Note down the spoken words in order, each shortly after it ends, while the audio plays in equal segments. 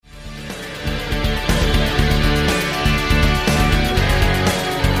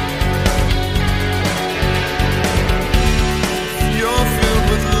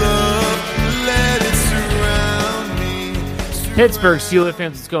Pittsburgh Steelers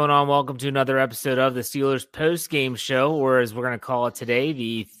fans, what's going on? Welcome to another episode of the Steelers post-game show, or as we're going to call it today,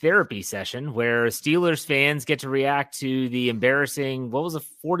 the therapy session, where Steelers fans get to react to the embarrassing,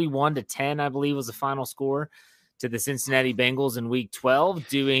 41-10, I believe was the final score, to the Cincinnati Bengals in Week 12.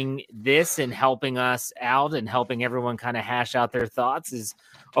 Doing this and helping us out and helping everyone kind of hash out their thoughts is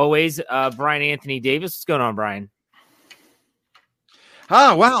always Brian Anthony Davis. What's going on, Brian?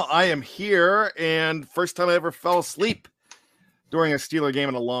 Wow, I am here, and first time I ever fell asleep during a Steeler game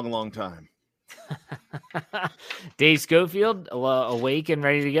in a long, long time. Dave Schofield, awake and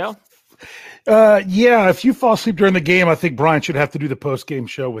ready to go? Yeah, if you fall asleep during the game, I think Brian should have to do the post-game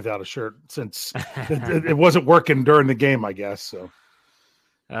show without a shirt since it wasn't working during the game, I guess. So.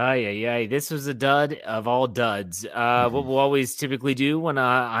 Yeah. This was a dud of all duds. What we'll always typically do when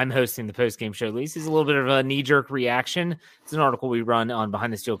I'm hosting the post-game show, at least, is a little bit of a knee-jerk reaction. It's an article we run on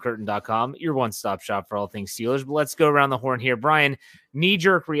BehindTheSteelCurtain.com, your one-stop shop for all things Steelers. But let's go around the horn here. Brian,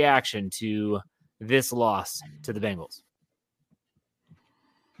 knee-jerk reaction to this loss to the Bengals.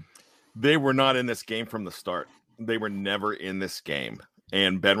 They were not in this game from the start. They were never in this game.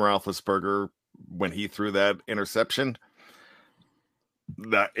 And Ben Roethlisberger, when he threw that interception,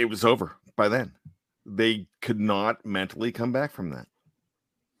 that it was over by then. They could not mentally come back from that.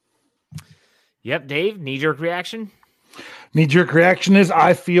 Yep, Dave, knee-jerk reaction? Knee-jerk reaction is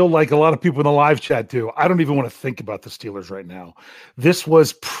I feel like a lot of people in the live chat do. I don't even want to think about the Steelers right now. This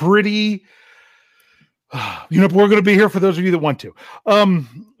was pretty... we're going to be here for those of you that want to.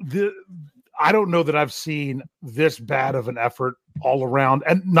 I don't know that I've seen this bad of an effort all around.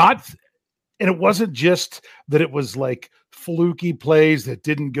 And it wasn't just that it was like fluky plays that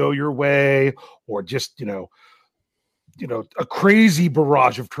didn't go your way or just, a crazy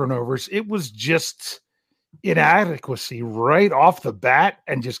barrage of turnovers. It was just inadequacy right off the bat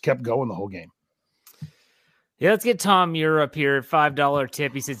and just kept going the whole game. Yeah, let's get Tom Muir up here. $5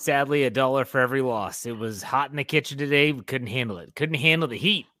 tip. He said, sadly, $1 for every loss. It was hot in the kitchen today. We couldn't handle it. Couldn't handle the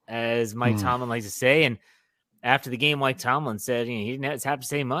heat, as Mike Tomlin likes to say. And after the game, Mike Tomlin said, he didn't have to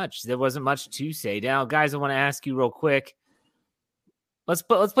say much. There wasn't much to say. Now, guys, I want to ask you real quick. Let's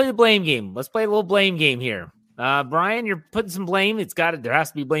play the blame game. Let's play a little blame game here. Brian, you're putting some blame. There has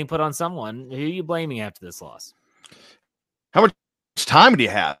to be blame put on someone. Who are you blaming after this loss? How much time do you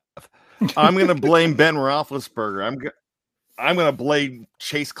have? I'm going to blame Ben Roethlisberger. I'm going to blame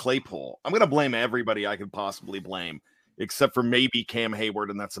Chase Claypool. I'm going to blame everybody I could possibly blame, except for maybe Cam Hayward,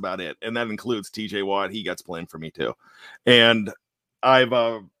 and that's about it. And that includes TJ Watt. He gets blamed for me too. And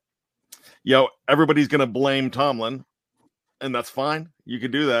everybody's going to blame Tomlin, and that's fine. You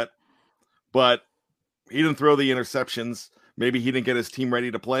can do that. But he didn't throw the interceptions. Maybe he didn't get his team ready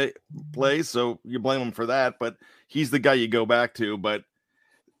to play, so you blame him for that. But he's the guy you go back to. But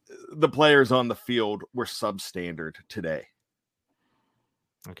the players on the field were substandard today.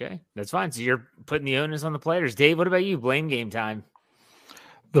 Okay, that's fine. So you're putting the onus on the players. Dave, what about you? Blame game time.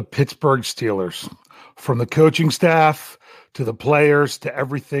 The Pittsburgh Steelers, from the coaching staff to the players to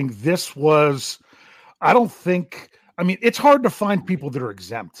everything. This was, it's hard to find people that are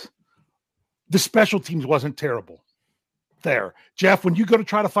exempt. The special teams wasn't terrible. There. Jeff, when you go to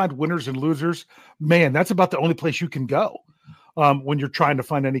try to find winners and losers, man, that's about the only place you can go when you're trying to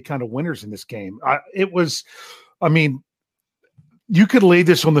find any kind of winners in this game. You could lay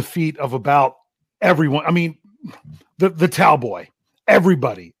this on the feet of about everyone. I mean, the towel boy,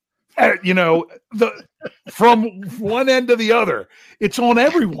 everybody, from one end to the other, it's on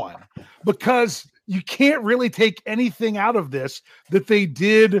everyone because you can't really take anything out of this that they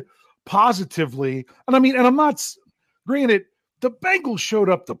did positively. And I'm not, granted, the Bengals showed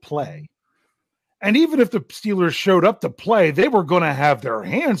up to play. And even if the Steelers showed up to play, they were going to have their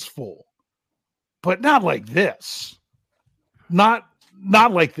hands full, but not like this. Not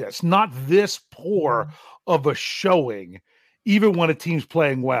like this. Not this poor of a showing, even when a team's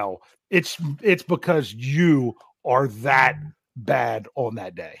playing well. It's because you are that bad on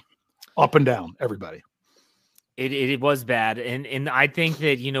that day, up and down, everybody. It was bad, and I think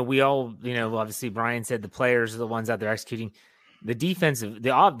that we all obviously Brian said the players are the ones out there executing the defensive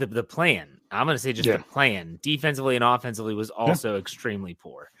the plan. I'm going to say the plan defensively and offensively was also extremely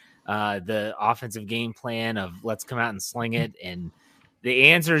poor. The offensive game plan of let's come out and sling it, and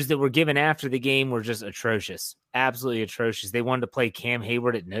the answers that were given after the game were just atrocious, absolutely atrocious. They wanted to play Cam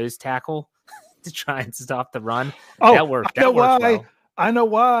Hayward at nose tackle to try and stop the run. That worked. That worked well. I know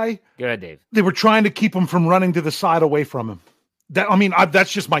why. Go ahead, Dave. They were trying to keep him from running to the side away from him.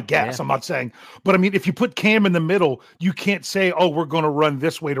 That's just my guess. Yeah. I'm not saying. But, if you put Cam in the middle, you can't say, oh, we're going to run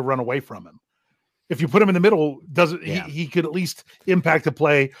this way to run away from him. If you put him in the middle, he could at least impact the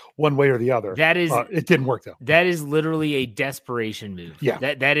play one way or the other. That is, it didn't work though. That is literally a desperation move.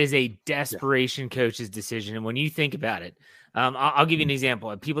 Yeah, that is a desperation coach's decision. And when you think about it, I'll give you an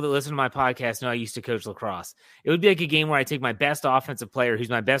example. People that listen to my podcast know I used to coach lacrosse. It would be like a game where I take my best offensive player, who's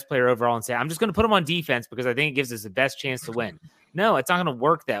my best player overall, and say, I'm just going to put him on defense because I think it gives us the best chance to win. No, it's not going to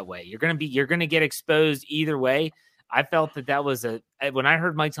work that way. You're going to get exposed either way. I felt that was when I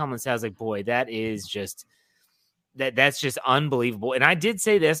heard Mike Tomlin say, I was like, boy, that is just that's just unbelievable. And I did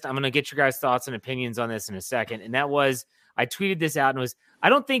say this, I'm going to get your guys' thoughts and opinions on this in a second. And that was, I tweeted this out and was, I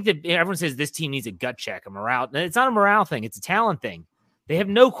don't think that everyone says this team needs a gut check, a morale. It's not a morale thing. It's a talent thing. They have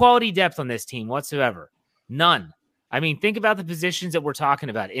no quality depth on this team whatsoever. None. I mean, think about the positions that we're talking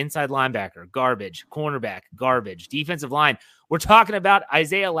about. Inside linebacker, garbage. Cornerback, garbage. Defensive line. We're talking about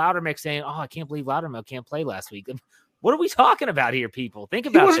Isaiah Loudermilk saying, I can't believe Loudermilk can't play last week. What are we talking about here, people? Think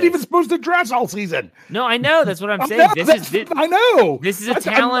about it. He wasn't even supposed to dress all season. No, I know. That's what I'm saying. I know. This is a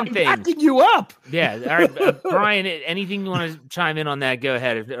talent thing. I'm backing you up. Yeah. All right. Brian, anything you want to chime in on that, go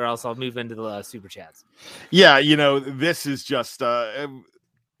ahead, or else I'll move into the super chats. Yeah, this is just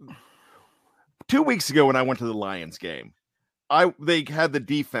 2 weeks ago when I went to the Lions game, they had the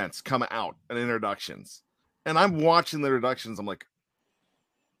defense come out in introductions. And I'm watching the introductions. I'm like,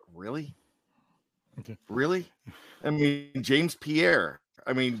 really? Okay. Really? I mean, James Pierre.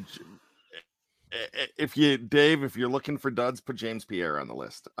 I mean, if you're looking for duds, put James Pierre on the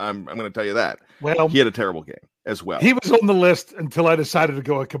list. I'm going to tell you that. Well, he had a terrible game as well. He was on the list until I decided to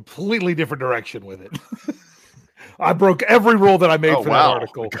go a completely different direction with it. I broke every rule that I made for that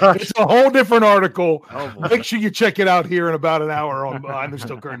article. Gosh. It's a whole different article. Make sure you check it out here in about an hour on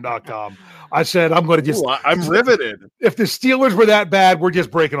I'mTheStillCurtain.com. I said, I'm going to just... I'm riveted. If the Steelers were that bad, we're just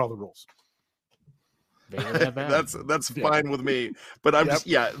breaking all the rules. That's fine with me. But I'm just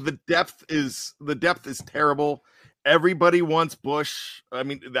the depth is terrible. Everybody wants Bush. I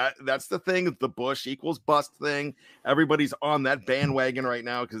mean, that's the thing. The Bush equals bust thing. Everybody's on that bandwagon right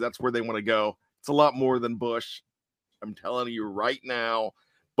now because that's where they want to go. It's a lot more than Bush. I'm telling you right now.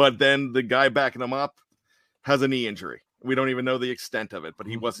 But then the guy backing him up has a knee injury. We don't even know the extent of it, but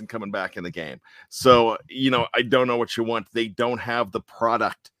he wasn't coming back in the game. So, I don't know what you want. They don't have the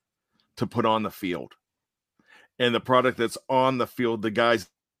product to put on the field. And the product that's on the field, the guys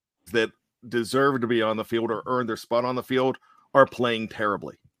that deserve to be on the field or earn their spot on the field are playing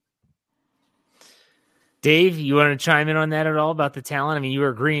terribly. Dave, you want to chime in on that at all about the talent? I mean, you were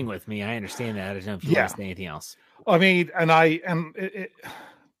agreeing with me. I understand that. I don't know if you want to say anything else. I mean,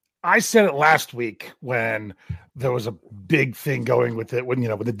 I said it last week when there was a big thing going with it, when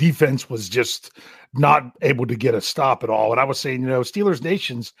the defense was just not able to get a stop at all. And I was saying, Steelers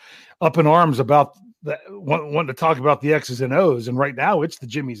Nation's up in arms about wanting to talk about the X's and O's, and right now it's the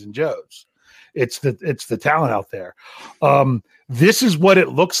Jimmies and Joes. It's the talent out there. This is what it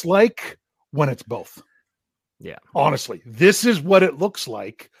looks like when it's both. Yeah, honestly, this is what it looks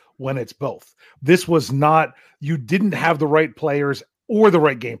like when it's both. This was not, you didn't have the right players or the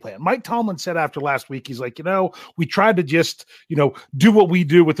right game plan. Mike Tomlin said after last week, he's like, we tried to just, do what we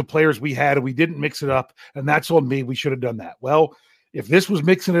do with the players we had, and we didn't mix it up, and that's on me. We should have done that. Well, if this was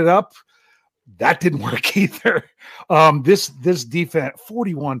mixing it up, that didn't work either. This defense,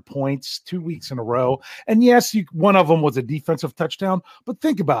 41 points, 2 weeks in a row. And yes, one of them was a defensive touchdown, but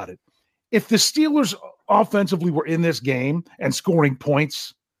think about it. If the Steelers offensively were in this game and scoring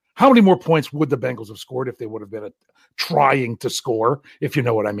points, how many more points would the Bengals have scored if they would have been trying to score, if you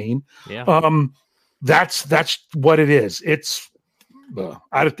know what I mean? Yeah. That's what it is. It's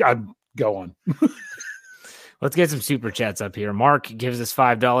I'd go on. Let's get some super chats up here. Mark gives us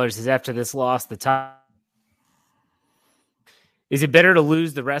 $5. Says after this loss, the top. Is it better to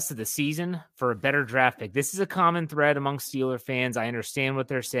lose the rest of the season for a better draft pick? This is a common thread among Steeler fans. I understand what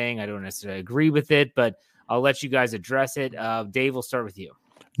they're saying. I don't necessarily agree with it, but I'll let you guys address it. Dave, we'll start with you.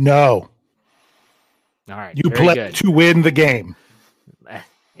 No. All right. You play to win the game.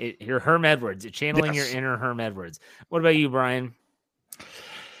 You're Herm Edwards. You're channeling your inner Herm Edwards. What about you, Brian?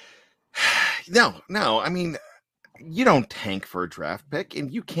 No. I mean, you don't tank for a draft pick,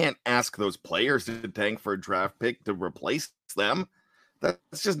 and you can't ask those players to tank for a draft pick to replace them.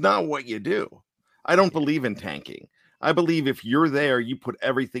 That's just not what you do. I don't believe in tanking. I believe if you're there, you put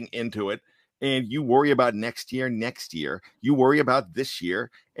everything into it, and you worry about next year, you worry about this year,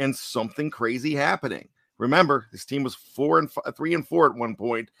 and something crazy happening. Remember, this team was 3-4 at one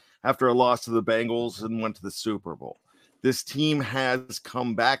point after a loss to the Bengals and went to the Super Bowl. This team has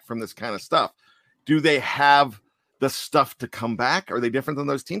come back from this kind of stuff. Do they have the stuff to come back? Are they different than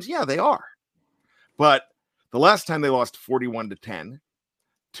those teams? Yeah, they are. But the last time they lost 41-10,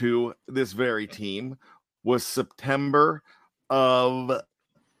 to this very team was September of,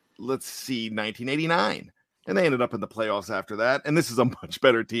 1989. And they ended up in the playoffs after that. And this is a much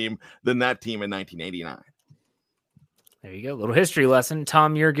better team than that team in 1989. There you go. A little history lesson.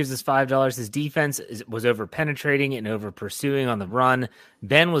 Tom Muir gives us $5. His defense was over penetrating and over pursuing on the run.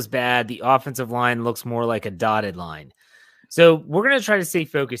 Ben was bad. The offensive line looks more like a dotted line. So we're going to try to stay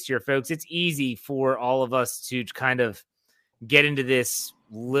focused here, folks. It's easy for all of us to kind of get into this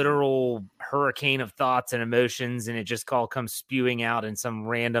literal hurricane of thoughts and emotions, and it just all comes spewing out in some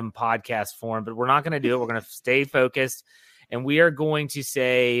random podcast form. But we're not going to do it. We're going to stay focused, and we are going to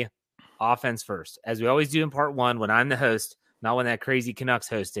say offense first, as we always do in part one when I'm the host, not when that crazy Canucks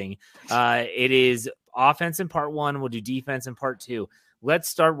hosting. It is offense in part one. We'll do defense in part two. Let's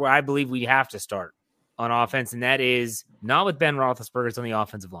start where I believe we have to start on offense, and that is not with Ben Roethlisberger. It's on the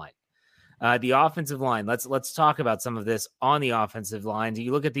offensive line. The offensive line. Let's talk about some of this on the offensive line. Do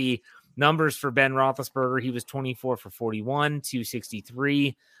you look at the numbers for Ben Roethlisberger? He was 24 for 41,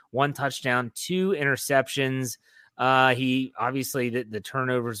 263, 1 touchdown, 2 interceptions. He obviously the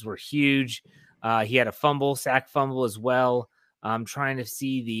turnovers were huge. He had a sack fumble as well. I'm trying to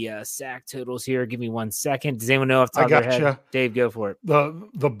see the sack totals here. Give me 1 second. Does anyone know off the top of their head? Dave, go for it.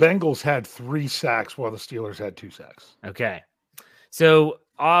 The Bengals had 3 sacks while the Steelers had 2 sacks. Okay. So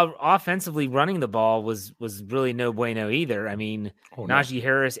offensively running the ball was really no bueno either. I mean, Najee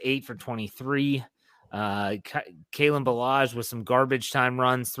Harris, 8 for 23. Kalen Ballage with some garbage time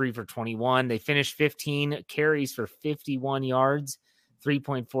runs, 3 for 21. They finished 15 carries for 51 yards,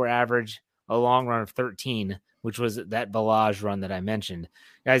 3.4 average, a long run of 13, which was that Ballage run that I mentioned.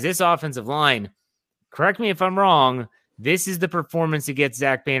 Guys, this offensive line, correct me if I'm wrong, this is the performance that gets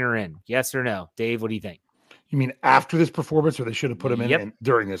Zach Banner in. Yes or no? Dave, what do you think? You mean after this performance, or they should have put him in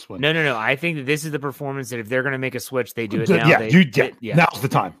during this one? No. I think that this is the performance that if they're going to make a switch, they do it now. Now's the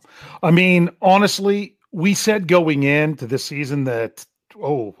time. I mean, honestly, we said going into this season that,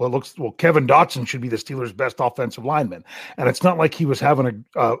 Kevin Dotson should be the Steelers' best offensive lineman. And it's not like he was having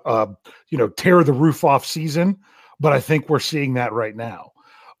a tear the roof off season, but I think we're seeing that right now.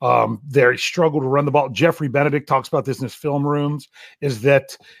 They struggle to run the ball. Jeffrey Benedict talks about this in his film rooms, is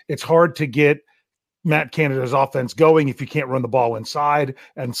that it's hard to get Matt Canada's offense going if you can't run the ball inside.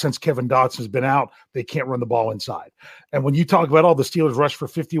 And since Kevin Dotson has been out, they can't run the ball inside. And when you talk about all the Steelers rush for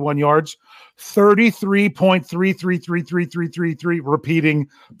 51 yards, 33.333333 repeating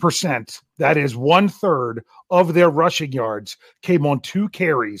percent. That is 1/3 of their rushing yards came on 2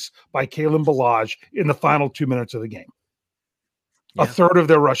 carries by Kalen Ballage in the final 2 minutes of the game. Yeah. 1/3 of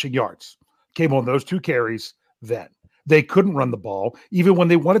their rushing yards came on those 2 carries then. They couldn't run the ball, even when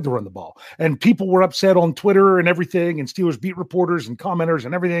they wanted to run the ball. And people were upset on Twitter and everything, and Steelers beat reporters and commenters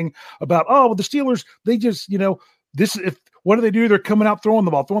and everything about, the Steelers, they just, what do they do? They're coming out throwing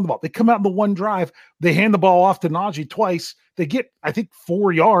the ball. They come out in the one drive. They hand the ball off to Najee twice. They get, I think,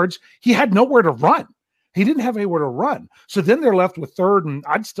 4 yards. He had nowhere to run. He didn't have anywhere to run. So then they're left with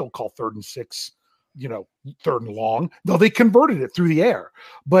I'd still call 3rd and 6, 3rd and long, though they converted it through the air.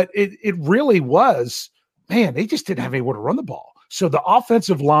 But it really was, man, they just didn't have anywhere to run the ball. So the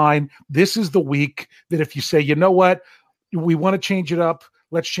offensive line, this is the week that if you say, you know what, we want to change it up,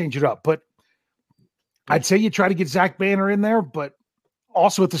 let's change it up. But I'd say you try to get Zach Banner in there, but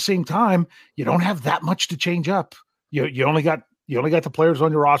also at the same time, you don't have that much to change up. You only got the players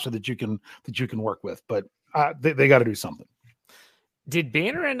on your roster that you can work with, but they got to do something. Did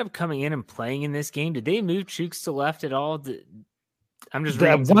Banner end up coming in and playing in this game? Did they move Chooks to left at all? I'm just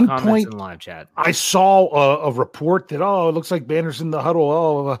reading some comments in the live chat. I saw a report that, it looks like Banner's in the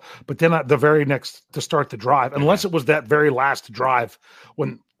huddle. But then at the very next to start the drive, unless it was that very last drive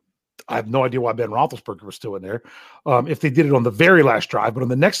when I have no idea why Ben Roethlisberger was still in there. If they did it on the very last drive, but on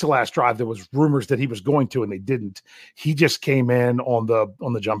the next to last drive, there was rumors that he was going to, and they didn't. He just came in on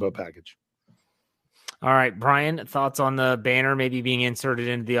the jumbo package. All right, Brian, thoughts on the Banner maybe being inserted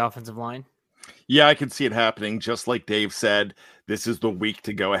into the offensive line? Yeah, I can see it happening. Just like Dave said, this is the week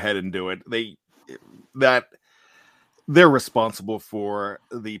to go ahead and do it. They're responsible for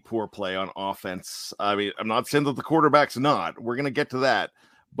the poor play on offense. I mean, I'm not saying that the quarterback's not. We're going to get to that.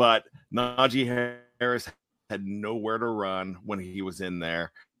 But Najee Harris had nowhere to run when he was in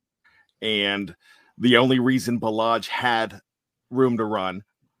there. And the only reason Ballage had room to run,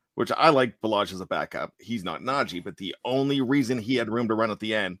 which I like Ballage as a backup, he's not Najee, but the only reason he had room to run at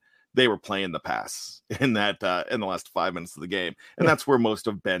the end, they were playing the pass in the last 5 minutes of the game. And that's where most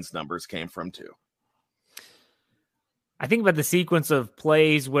of Ben's numbers came from too. I think about the sequence of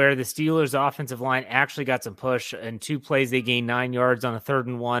plays where the Steelers offensive line actually got some push. In 2 plays, they gained 9 yards on a 3rd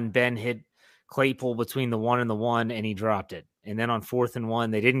and 1. Ben hit Claypool between the 1 and the 1, and he dropped it. And then on 4th and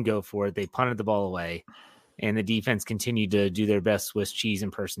 1, they didn't go for it. They punted the ball away, and the defense continued to do their best Swiss cheese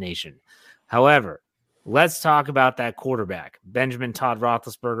impersonation. However, let's talk about that quarterback, Benjamin Todd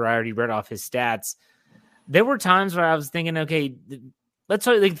Roethlisberger. I already read off his stats. There were times where I was thinking, okay, let's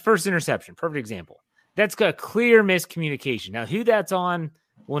talk like the first interception, perfect example. That's got clear miscommunication. Now, who that's on,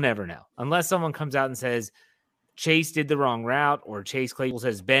 we'll never know. Unless someone comes out and says Chase did the wrong route or Chase Claypool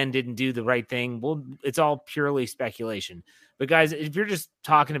says Ben didn't do the right thing. Well, it's all purely speculation. But, guys, if you're just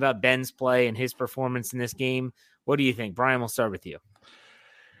talking about Ben's play and his performance in this game, what do you think? Brian, we'll start with you.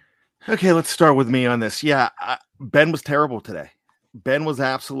 Okay, let's start with me on this. Yeah, Ben was terrible today. Ben was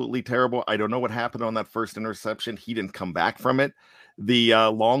absolutely terrible. I don't know what happened on that first interception. He didn't come back from it. The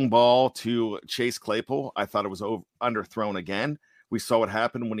long ball to Chase Claypool, I thought it was underthrown again. We saw what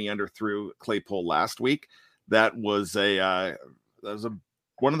happened when he underthrew Claypool last week. That was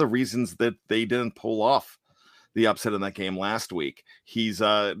one of the reasons that they didn't pull off the upset in that game last week. He's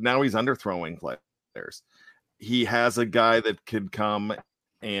now he's underthrowing players. He has a guy that could come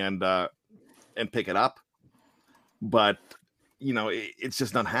and pick it up, but it's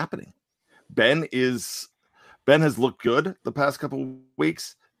just not happening. Ben has looked good the past couple of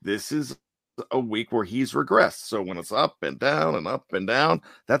weeks. This is a week where he's regressed. So when it's up and down,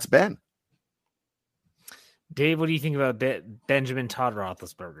 that's Ben. Dave, what do you think about Benjamin Todd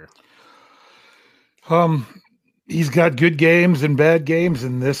Roethlisberger? He's got good games and bad games,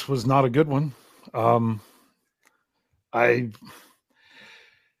 and this was not a good one.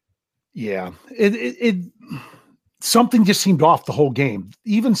 Something just seemed off the whole game.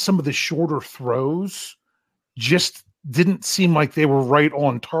 Even some of the shorter throws just didn't seem like they were right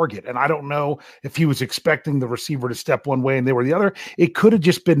on target. And I don't know if he was expecting the receiver to step one way and they were the other. It could have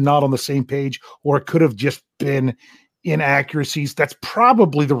just been not on the same page, or it could have just been inaccuracies. That's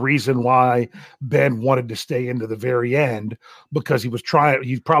probably the reason why Ben wanted to stay into the very end, because he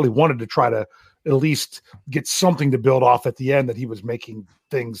probably wanted to try to at least get something to build off at the end, that he was making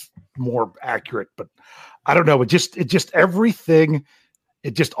things more accurate. But I don't know. It just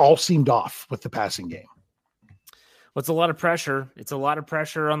all seemed off with the passing game. Well, it's a lot of pressure. It's a lot of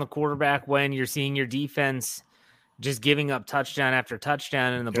pressure on the quarterback when you're seeing your defense just giving up touchdown after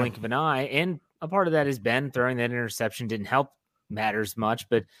touchdown in the blink of an eye. And a part of that is Ben throwing that interception didn't help matters much.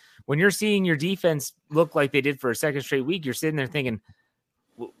 But when you're seeing your defense look like they did for a second straight week, you're sitting there thinking,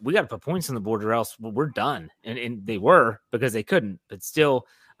 we got to put points on the board or else we're done. And they were, because they couldn't. But still,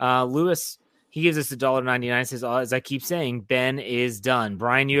 Lewis, he gives us $1.99, says, as I keep saying, Ben is done.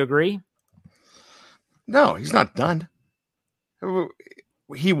 Brian, you agree? No, he's not done.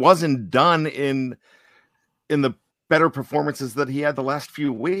 He wasn't done in the better performances that he had the last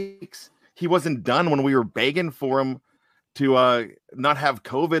few weeks. He wasn't done when we were begging for him to not have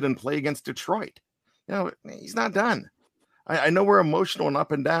COVID and play against Detroit. He's not done. I know we're emotional and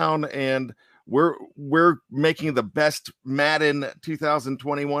up and down, and we're making the best Madden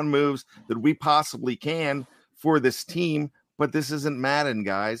 2021 moves that we possibly can for this team, but this isn't Madden,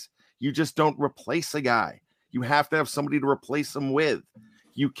 guys. You just don't replace a guy. You have to have somebody to replace him with.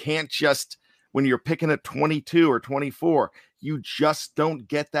 You can't just, when you're picking at 22 or 24, you just don't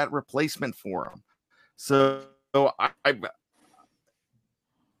get that replacement for him. So I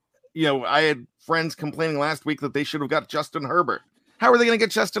had friends complaining last week that they should have got Justin Herbert. How are they going to get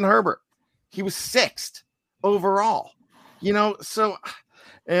Justin Herbert? He was 6th overall.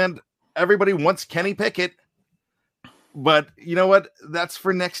 And everybody wants Kenny Pickett. But you know what? That's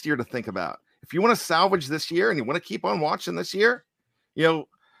for next year to think about. If you want to salvage this year and you want to keep on watching this year,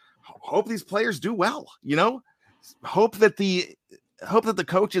 hope these players do well. Hope that the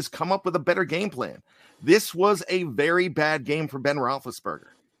coaches come up with a better game plan. This was a very bad game for Ben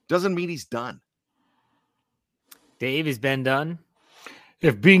Roethlisberger. Doesn't mean he's done. Dave, is Ben done?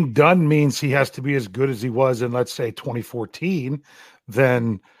 If being done means he has to be as good as he was in, let's say, 2014,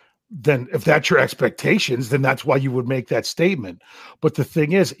 then if that's your expectations, then that's why you would make that statement. But the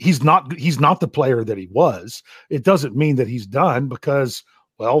thing is, he's not the player that he was. It doesn't mean that he's done, because,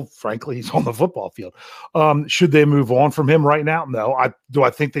 well, frankly, he's on the football field. Should they move on from him right now? No. I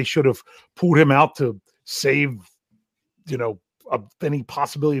think they should have pulled him out to save, any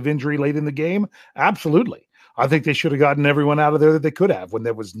possibility of injury late in the game? Absolutely. I think they should have gotten everyone out of there that they could have when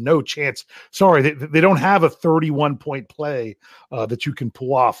there was no chance. Sorry, they don't have a 31-point play that you can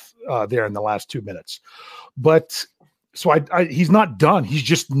pull off there in the last 2 minutes. But so he's not done. He's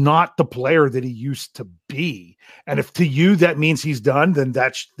just not the player that he used to be. And if to you that means he's done, then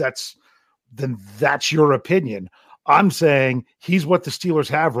that's your opinion. I'm saying he's what the Steelers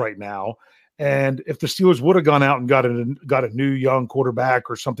have right now. And if the Steelers would have gone out and got a new young quarterback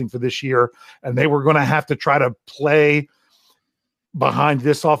or something for this year, and they were going to have to try to play behind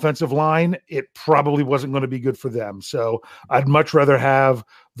this offensive line, it probably wasn't going to be good for them. So I'd much rather have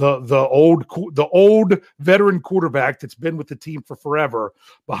the old veteran quarterback that's been with the team for forever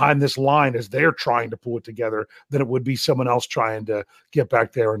behind this line as they're trying to pull it together than it would be someone else trying to get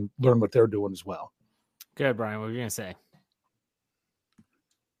back there and learn what they're doing as well. Good, Brian. What were you going to say?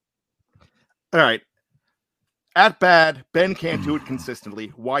 All right. At bad, Ben can't do it consistently.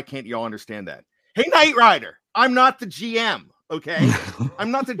 Why can't y'all understand that? Hey, Knight Rider, I'm not the GM, okay?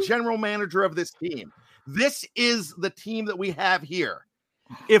 I'm not the general manager of this team. This is the team that we have here.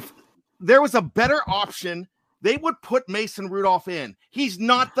 If there was a better option, they would put Mason Rudolph in. He's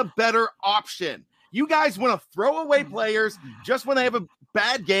not the better option. You guys want to throw away players just when they have a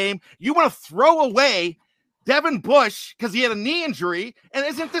bad game. You want to throw away Devin Bush because he had a knee injury and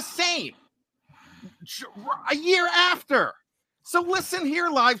isn't the same a year after. So listen here,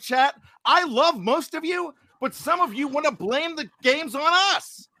 live chat. I love most of you, but some of you want to blame the games on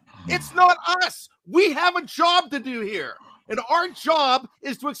us. It's not us. We have a job to do here, and our job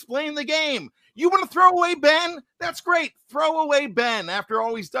is to explain the game. You want to throw away Ben? That's great. Throw away Ben after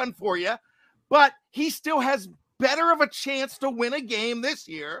all he's done for you, but he still has better of a chance to win a game this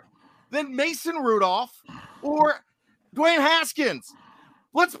year than Mason Rudolph or Dwayne Haskins.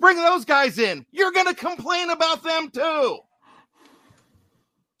 Let's bring those guys in. You're going to complain about them too.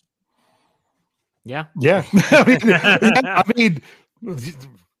 Yeah. Yeah. I mean,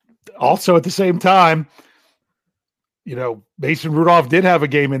 also at the same time, you know, Mason Rudolph did have a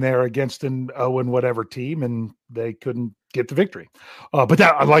game in there against an 0-whatever team, and they couldn't get the victory. But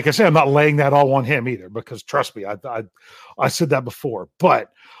that, like I said, I'm not laying that all on him either, because trust me, I said that before.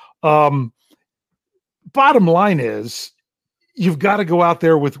 But bottom line is, you've got to go out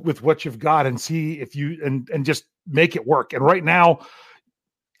there with what you've got and see if you and just make it work. And right now,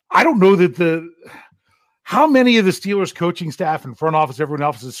 I don't know that how many of the Steelers coaching staff and front office, everyone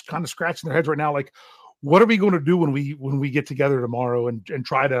else is kind of scratching their heads right now. Like, what are we going to do when we get together tomorrow and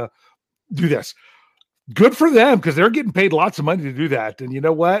try to do this? Good for them, because they're getting paid lots of money to do that. And you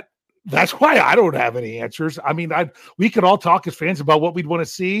know what? That's why I don't have any answers. I mean, we could all talk as fans about what we'd want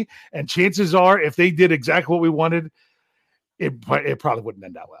to see. And chances are, if they did exactly what we wanted, it probably wouldn't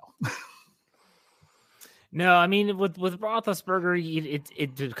end out well. No, I mean, with Roethlisberger,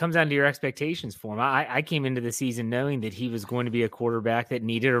 it comes down to your expectations for him. I came into the season knowing that he was going to be a quarterback that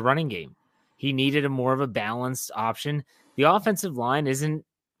needed a running game. He needed a more of a balanced option. The offensive line isn't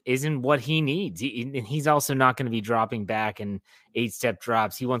what he needs. He's also not going to be dropping back in 8-step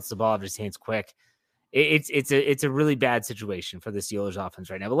drops. He wants the ball out of his hands quick. It's a really bad situation for the Steelers offense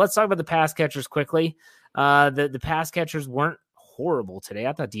right now. But let's talk about the pass catchers quickly. The pass catchers weren't horrible today.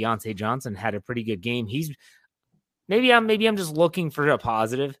 I thought Deontay Johnson had a pretty good game. Maybe I'm just looking for a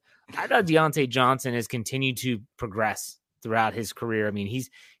positive. I thought Deontay Johnson has continued to progress throughout his career. I mean,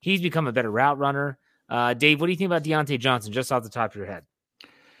 he's become a better route runner. Dave, what do you think about Deontay Johnson, just off the top of your head?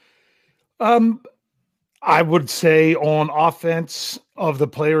 I would say on offense, of the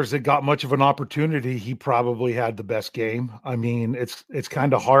players that got much of an opportunity, he probably had the best game. I mean, it's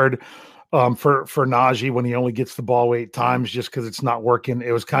kind of hard for Najee when he only gets the ball 8 times just because it's not working.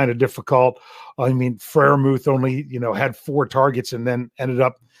 It was kind of difficult. I mean, Freiermuth only, had 4 targets and then ended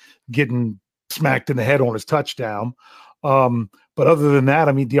up getting smacked in the head on his touchdown. But other than that,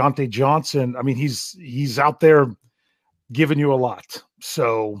 I mean, Deontay Johnson, I mean, he's out there giving you a lot.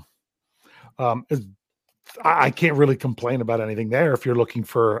 So I can't really complain about anything there if you're looking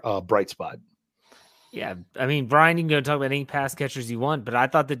for a bright spot. Yeah, I mean, Brian, you can go talk about any pass catchers you want, but I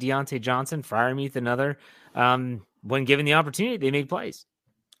thought that Deontay Johnson, Freiermuth, another, when given the opportunity, they made plays.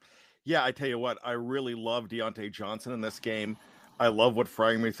 Yeah, I tell you what, I really love Deontay Johnson in this game. I love what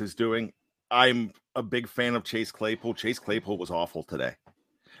Freiermuth is doing. I'm a big fan of Chase Claypool. Chase Claypool was awful today.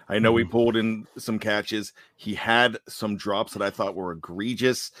 I know he pulled in some catches. He had some drops that I thought were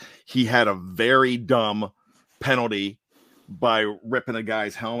egregious. He had a very dumb penalty by ripping a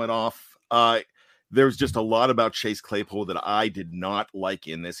guy's helmet off. There's just a lot about Chase Claypool that I did not like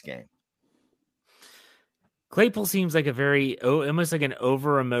in this game. Claypool seems like almost like an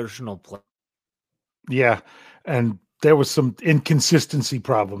over-emotional player. Yeah, and there was some inconsistency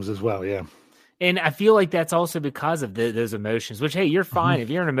problems as well, yeah. And I feel like that's also because of those emotions, which, hey, you're fine. If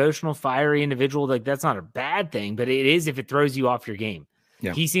you're an emotional, fiery individual, like that's not a bad thing, but it is if it throws you off your game.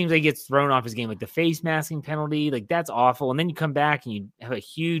 Yeah. He seems like he gets thrown off his game, like the face masking penalty, like that's awful. And then you come back and you have a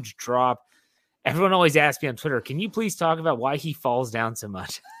huge drop. Everyone always asks me on Twitter, can you please talk about why he falls down so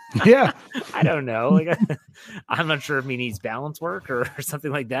much? Yeah. I don't know. Like, I'm not sure if he needs balance work or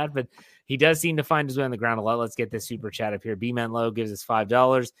something like that, but he does seem to find his way on the ground a lot. Let's get this super chat up here. B-Man Low gives us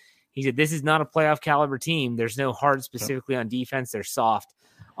 $5. He said, this is not a playoff caliber team. There's no heart specifically on defense. They're soft.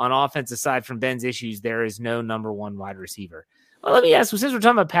 On offense, aside from Ben's issues, there is no number one wide receiver. Well, let me ask, since we're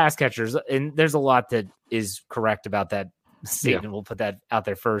talking about pass catchers, and there's a lot that is correct about that statement. Yeah. We'll put that out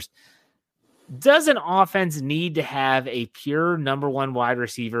there first. Does an offense need to have a pure number one wide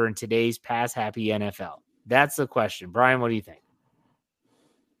receiver in today's pass-happy NFL? That's the question. Brian, what do you think?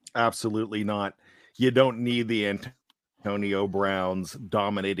 Absolutely not. You don't need the Antonio Browns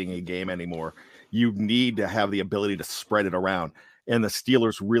dominating a game anymore. You need to have the ability to spread it around. And the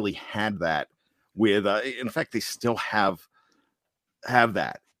Steelers really had that with, in fact, they still have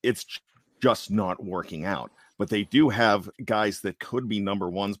that. It's just not working out. But they do have guys that could be number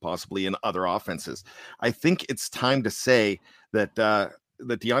ones possibly in other offenses. I think it's time to say that that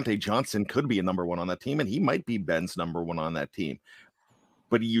Deontay Johnson could be a number one on that team, and he might be Ben's number one on that team.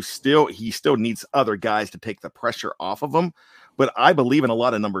 But he still needs other guys to take the pressure off of him. But I believe in a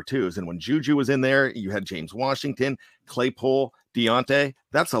lot of number twos. And when Juju was in there, you had James Washington, Claypool, Deontay.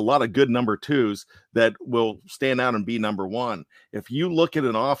 That's a lot of good number twos that will stand out and be number one. If you look at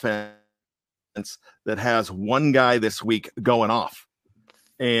an offense that has one guy this week going off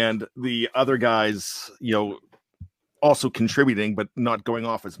and the other guys, also contributing, but not going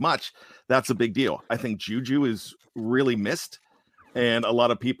off as much, that's a big deal. I think Juju is really missed, and a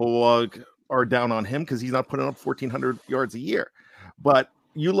lot of people are down on him because he's not putting up 1,400 yards a year. But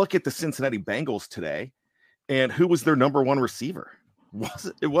you look at the Cincinnati Bengals today, and who was their number one receiver?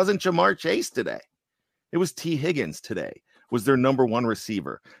 It wasn't Jamar Chase today. It was T. Higgins today. Was their number one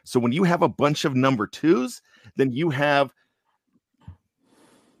receiver. So when you have a bunch of number twos, then you have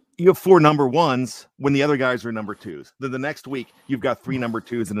four number ones when the other guys are number twos. Then the next week, you've got three number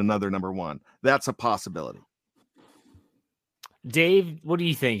twos and another number one. That's a possibility. Dave, what do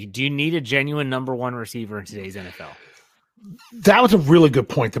you think? Do you need a genuine number one receiver in today's NFL? That was a really good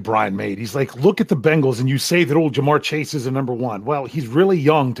point that Brian made. He's like, look at the Bengals and you say that old Jamar Chase is a number one. Well, he's really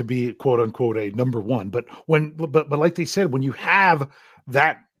young to be quote unquote a number one. But like they said, when you have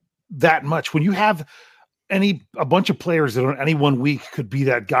that much, when you have a bunch of players that on any 1 week could be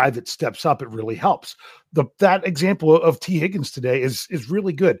that guy that steps up, it really helps. That example of T. Higgins today is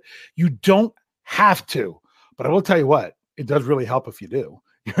really good. You don't have to, but I will tell you what, it does really help if you do.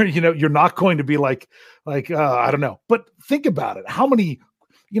 You're not going to be like I don't know, but think about it. How many,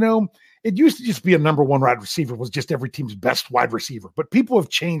 it used to just be a number one wide receiver was just every team's best wide receiver, but people have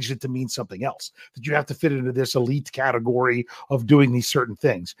changed it to mean something else, that you have to fit into this elite category of doing these certain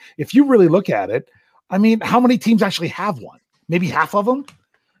things. If you really look at it, I mean, how many teams actually have one? Maybe half of them,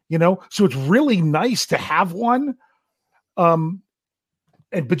 so it's really nice to have one.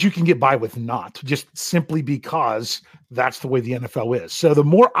 But you can get by with not, just simply because that's the way the NFL is. So the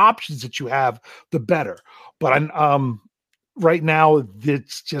more options that you have, the better. But right now,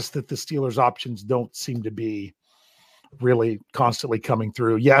 it's just that the Steelers' options don't seem to be really constantly coming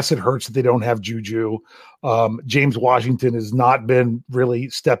through. Yes, it hurts that they don't have Juju. James Washington has not been really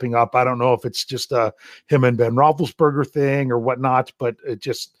stepping up. I don't know if it's just him and Ben Roethlisberger thing or whatnot, but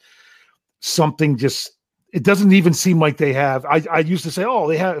it doesn't even seem like they have. I used to say,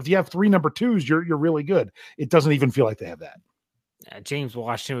 if you have three number twos, you're really good. It doesn't even feel like they have that. James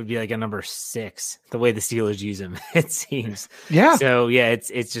Washington would be like a number 6, the way the Steelers use him, it seems. Yeah. So yeah,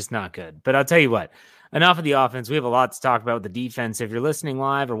 it's just not good. But I'll tell you what, enough of the offense. We have a lot to talk about with the defense. If you're listening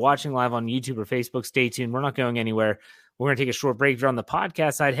live or watching live on YouTube or Facebook, stay tuned. We're not going anywhere. We're going to take a short break. If you're on the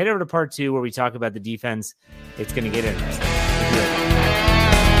podcast side, head over to part 2 where we talk about the defense. It's going to get interesting.